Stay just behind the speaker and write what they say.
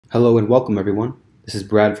Hello and welcome everyone. This is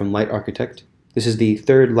Brad from LightArchitect. This is the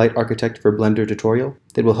third LightArchitect for Blender tutorial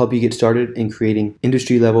that will help you get started in creating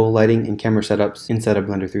industry-level lighting and camera setups inside of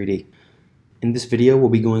Blender 3D. In this video, we'll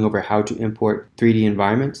be going over how to import 3D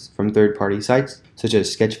environments from third-party sites such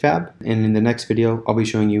as Sketchfab, and in the next video, I'll be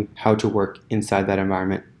showing you how to work inside that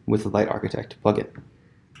environment with the LightArchitect plugin.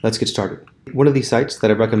 Let's get started. One of the sites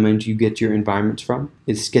that I recommend you get your environments from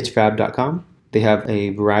is sketchfab.com. They have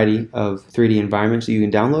a variety of 3D environments that you can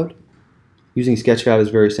download. Using Sketchfab is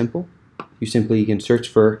very simple. You simply can search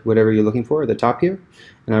for whatever you're looking for at the top here,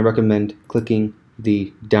 and I recommend clicking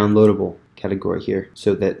the downloadable category here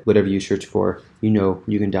so that whatever you search for, you know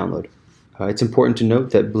you can download. It's important to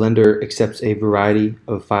note that Blender accepts a variety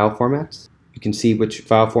of file formats. You can see which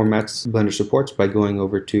file formats Blender supports by going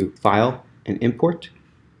over to File and Import,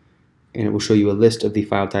 and it will show you a list of the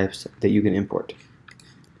file types that you can import.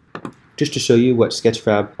 Just to show you what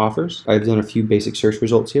Sketchfab offers, I've done a few basic search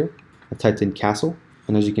results here. I've typed in castle,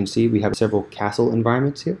 and as you can see, we have several castle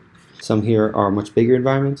environments here. Some here are much bigger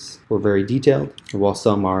environments or very detailed, while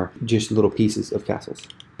some are just little pieces of castles.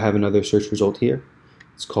 I have another search result here.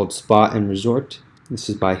 It's called Spa and Resort. This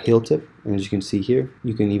is by Hilltip, and as you can see here,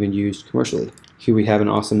 you can even use commercially. Here we have an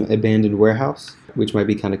awesome abandoned warehouse, which might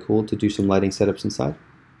be kind of cool to do some lighting setups inside.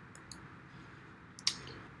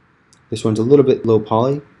 This one's a little bit low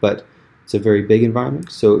poly, but it's a very big environment,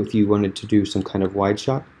 so if you wanted to do some kind of wide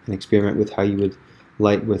shot and experiment with how you would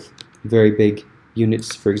light with very big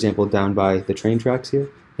units, for example down by the train tracks here,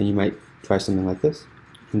 then you might try something like this.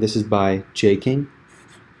 And this is by J King.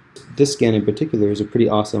 This scan in particular is a pretty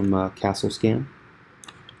awesome castle scan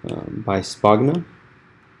by Spagna,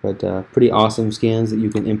 but pretty awesome scans that you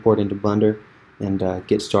can import into Blender and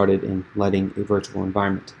get started in lighting a virtual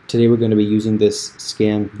environment. Today we're going to be using this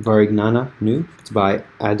scan Varignana Nu. It's by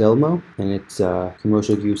Adelmo, and it's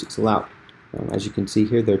commercial use is allowed. As you can see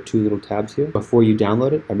here, there are two little tabs here. Before you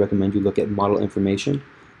download it, I recommend you look at model information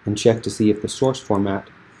and check to see if the source format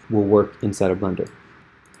will work inside of Blender.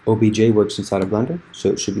 OBJ works inside of Blender, so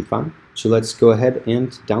it should be fine. So let's go ahead and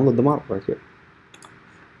download the model right here.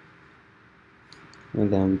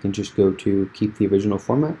 And then we can just go to keep the original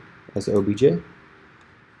format as OBJ,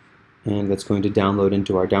 and that's going to download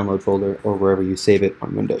into our download folder or wherever you save it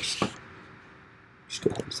on Windows. Just go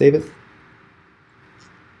ahead and save it.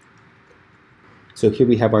 So here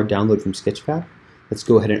we have our download from Sketchfab. Let's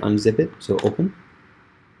go ahead and unzip it. So open,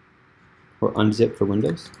 or unzip for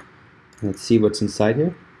Windows, and let's see what's inside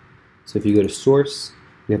here. So if you go to source,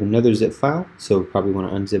 we have another zip file, so we probably want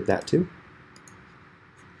to unzip that too.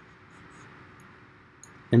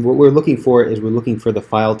 And what we're looking for is we're looking for the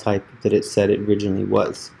file type that it said it originally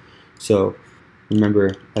was. So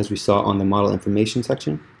remember, as we saw on the model information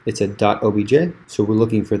section, it said .obj, so we're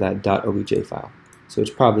looking for that .obj file. So it's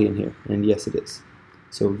probably in here, and yes it is.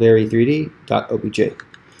 So very3d.obj.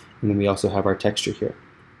 And then we also have our texture here.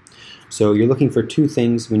 So you're looking for two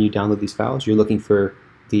things when you download these files. You're looking for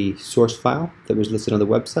the source file that was listed on the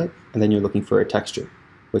website, and then you're looking for a texture,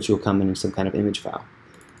 which will come in some kind of image file.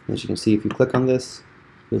 And as you can see, if you click on this,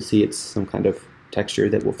 you'll see it's some kind of texture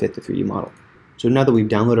that will fit the 3D model. So now that we've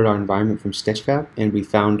downloaded our environment from Sketchfab and we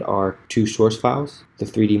found our two source files, the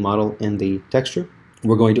 3D model and the texture,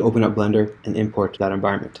 we're going to open up Blender and import that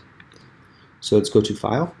environment. So let's go to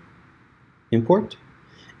File, Import,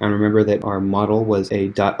 and remember that our model was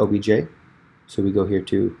a .obj, so we go here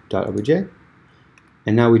to .obj,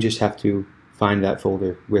 and now we just have to find that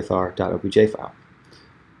folder with our .obj file.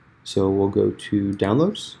 So we'll go to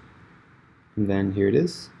Downloads, and then here it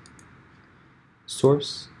is,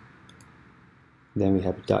 source, then we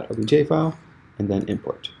have a .obj file, and then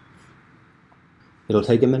import. It'll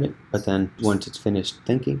take a minute, but then once it's finished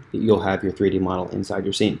thinking, you'll have your 3D model inside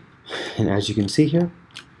your scene. And as you can see here,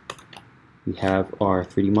 we have our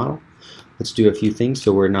 3D model. Let's do a few things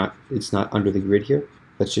so it's not under the grid here.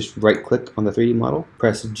 Let's just right click on the 3D model,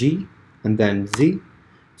 press G and then Z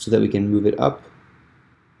so that we can move it up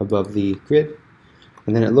above the grid.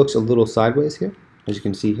 And then it looks a little sideways here, as you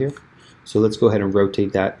can see here. So let's go ahead and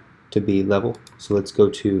rotate that to be level. So let's go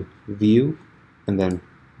to View and then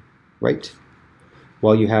Right.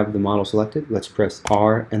 While you have the model selected, let's press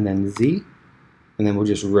R and then Z, and then we'll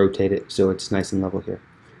just rotate it so it's nice and level here.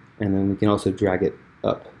 And then we can also drag it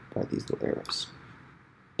up by these little arrows.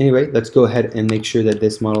 Anyway, let's go ahead and make sure that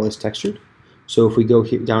this model is textured. So if we go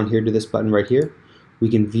down here to this button right here, we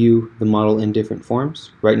can view the model in different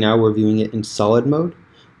forms. Right now we're viewing it in solid mode,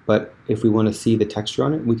 but if we want to see the texture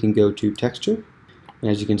on it, we can go to Texture. And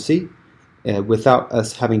as you can see, without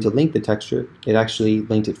us having to link the texture, it actually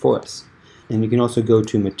linked it for us. And you can also go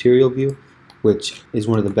to Material View, which is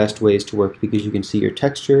one of the best ways to work because you can see your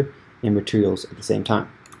texture and materials at the same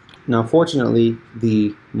time. Now fortunately,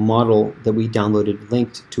 the model that we downloaded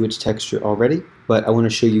linked to its texture already, but I want to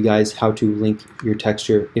show you guys how to link your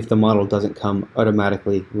texture if the model doesn't come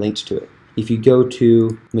automatically linked to it. If you go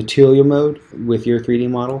to material mode with your 3D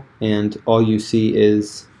model and all you see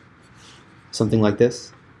is something like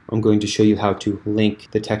this, I'm going to show you how to link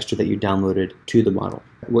the texture that you downloaded to the model.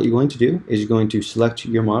 What you're going to do is you're going to select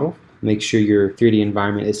your model, make sure your 3D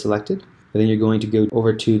environment is selected, and then you're going to go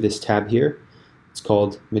over to this tab here. It's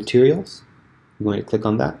called Materials. You're going to click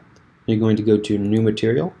on that. You're going to go to New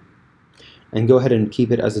Material and go ahead and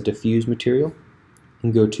keep it as a diffuse material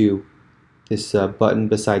and go to this button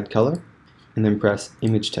beside color and then press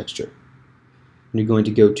Image Texture. And you're going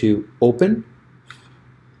to go to Open,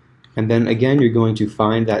 and then again you're going to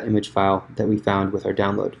find that image file that we found with our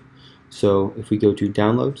download. So if we go to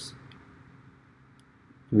Downloads,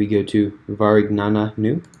 we go to Varignana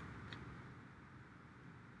New,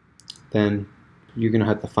 then you're going to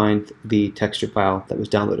have to find the texture file that was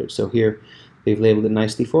downloaded. So here they've labeled it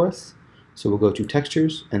nicely for us. So we'll go to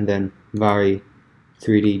Textures and then Vari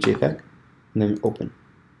 3D JPEG and then Open.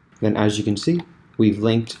 Then as you can see, we've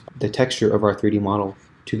linked the texture of our 3D model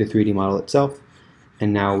to the 3D model itself,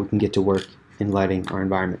 and now we can get to work in lighting our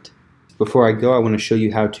environment. Before I go, I want to show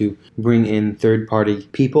you how to bring in third-party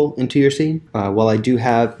people into your scene. While I do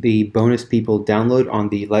have the bonus people download on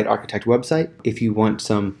the LightArchitect website, if you want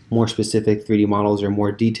some more specific 3D models or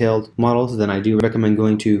more detailed models, then I do recommend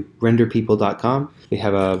going to renderpeople.com. They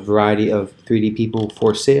have a variety of 3D people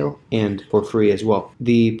for sale and for free as well.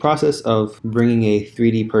 The process of bringing a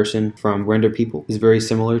 3D person from RenderPeople is very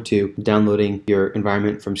similar to downloading your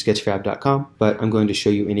environment from sketchfab.com, but I'm going to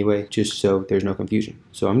show you anyway just so there's no confusion.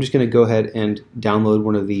 So I'm just going to go ahead and download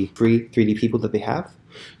one of the free 3D people that they have.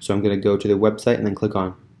 So I'm going to go to the website and then click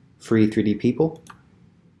on Free 3D People.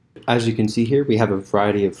 As you can see here, we have a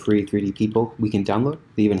variety of free 3D people we can download.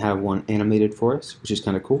 They even have one animated for us, which is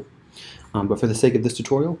kind of cool. But for the sake of this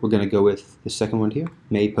tutorial, we're going to go with the second one here,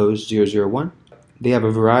 Maypose001. They have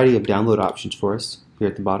a variety of download options for us here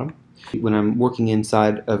at the bottom. When I'm working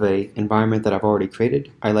inside of an environment that I've already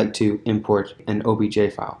created, I like to import an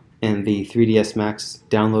OBJ file. And the 3ds Max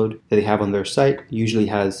download that they have on their site usually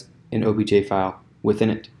has an OBJ file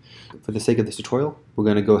within it. For the sake of this tutorial, we're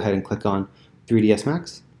going to go ahead and click on 3ds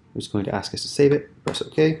Max. It's going to ask us to save it, press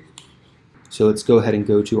OK. So let's go ahead and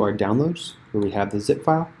go to our downloads where we have the zip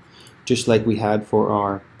file. Just like we had for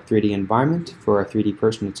our 3D environment, for our 3D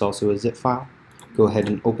person, it's also a zip file. Go ahead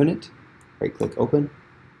and open it. Right click Open.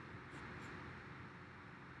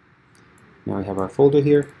 Now we have our folder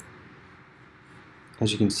here.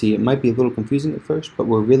 As you can see, it might be a little confusing at first, but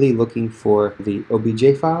we're really looking for the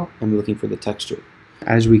OBJ file and we're looking for the texture.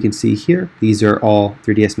 As we can see here, these are all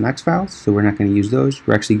 3ds Max files, so we're not going to use those.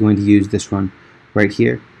 We're actually going to use this one right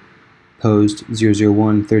here, posed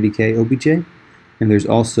 001 30K OBJ, and there's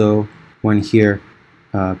also one here,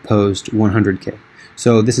 posed 100K.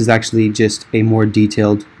 So this is actually just a more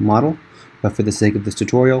detailed model, but for the sake of this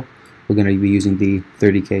tutorial, we're going to be using the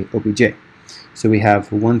 30K OBJ. So we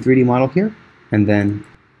have one 3D model here, and then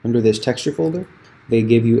under this texture folder, they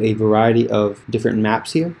give you a variety of different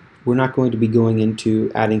maps here. We're not going to be going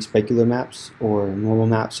into adding specular maps or normal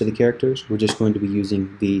maps to the characters. We're just going to be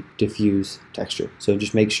using the diffuse texture. So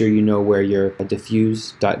just make sure you know where your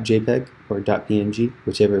diffuse.jpg or .png,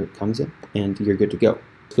 whichever it comes in, and you're good to go.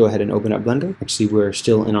 Let's go ahead and open up Blender. Actually, we're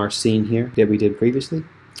still in our scene here that we did previously.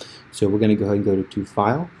 So we're going to go ahead and go to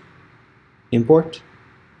File, Import,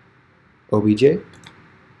 OBJ.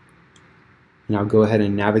 Now go ahead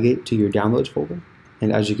and navigate to your Downloads folder.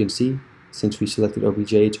 And as you can see, since we selected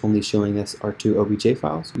OBJ, it's only showing us our two OBJ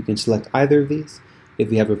files. You can select either of these. If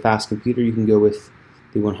you have a fast computer, you can go with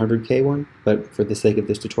the 100K one, but for the sake of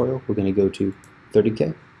this tutorial, we're going to go to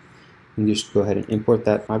 30K. And just go ahead and import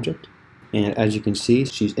that object. And as you can see,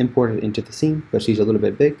 she's imported into the scene, but she's a little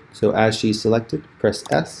bit big. So as she's selected, press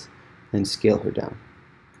S and scale her down.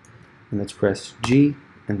 And let's press G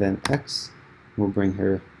and then X. We'll bring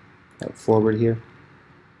her forward here.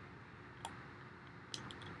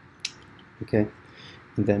 Okay,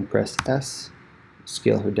 and then press S,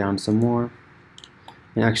 scale her down some more,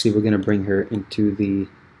 and actually we're going to bring her into the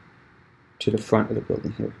front of the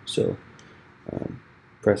building here. So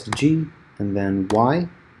press G and then Y.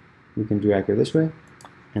 We can drag her this way,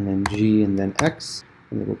 and then G and then X,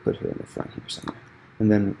 and then we'll put her in the front here somewhere.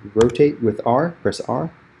 And then rotate with R, press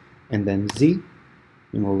R, and then Z,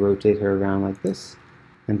 and we'll rotate her around like this.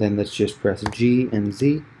 And then let's just press G and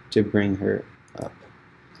Z to bring her up.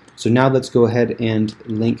 So now let's go ahead and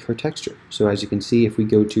link her texture. So as you can see, if we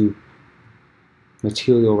go to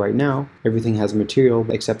material right now, everything has material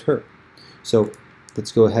except her. So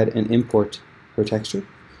let's go ahead and import her texture.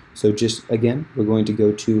 So just again, we're going to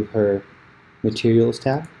go to her Materials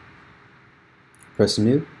tab, press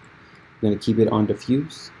New. We're going to keep it on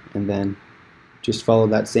Diffuse, and then just follow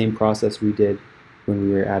that same process we did when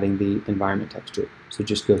we were adding the environment texture. So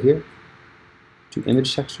just go here to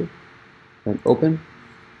Image Texture, then Open.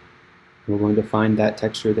 We're going to find that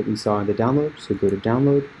texture that we saw in the download. So go to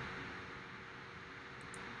Download,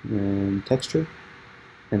 and Texture,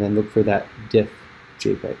 and then look for that diff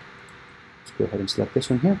JPEG. Let's go ahead and select this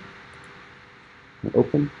one here, and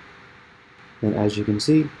Open. And as you can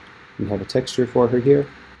see, we have a texture for her here.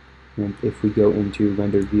 And if we go into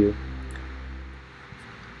Rendered View,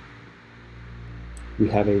 we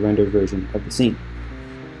have a rendered version of the scene.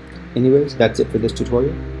 Anyways, that's it for this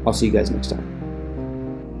tutorial. I'll see you guys next time.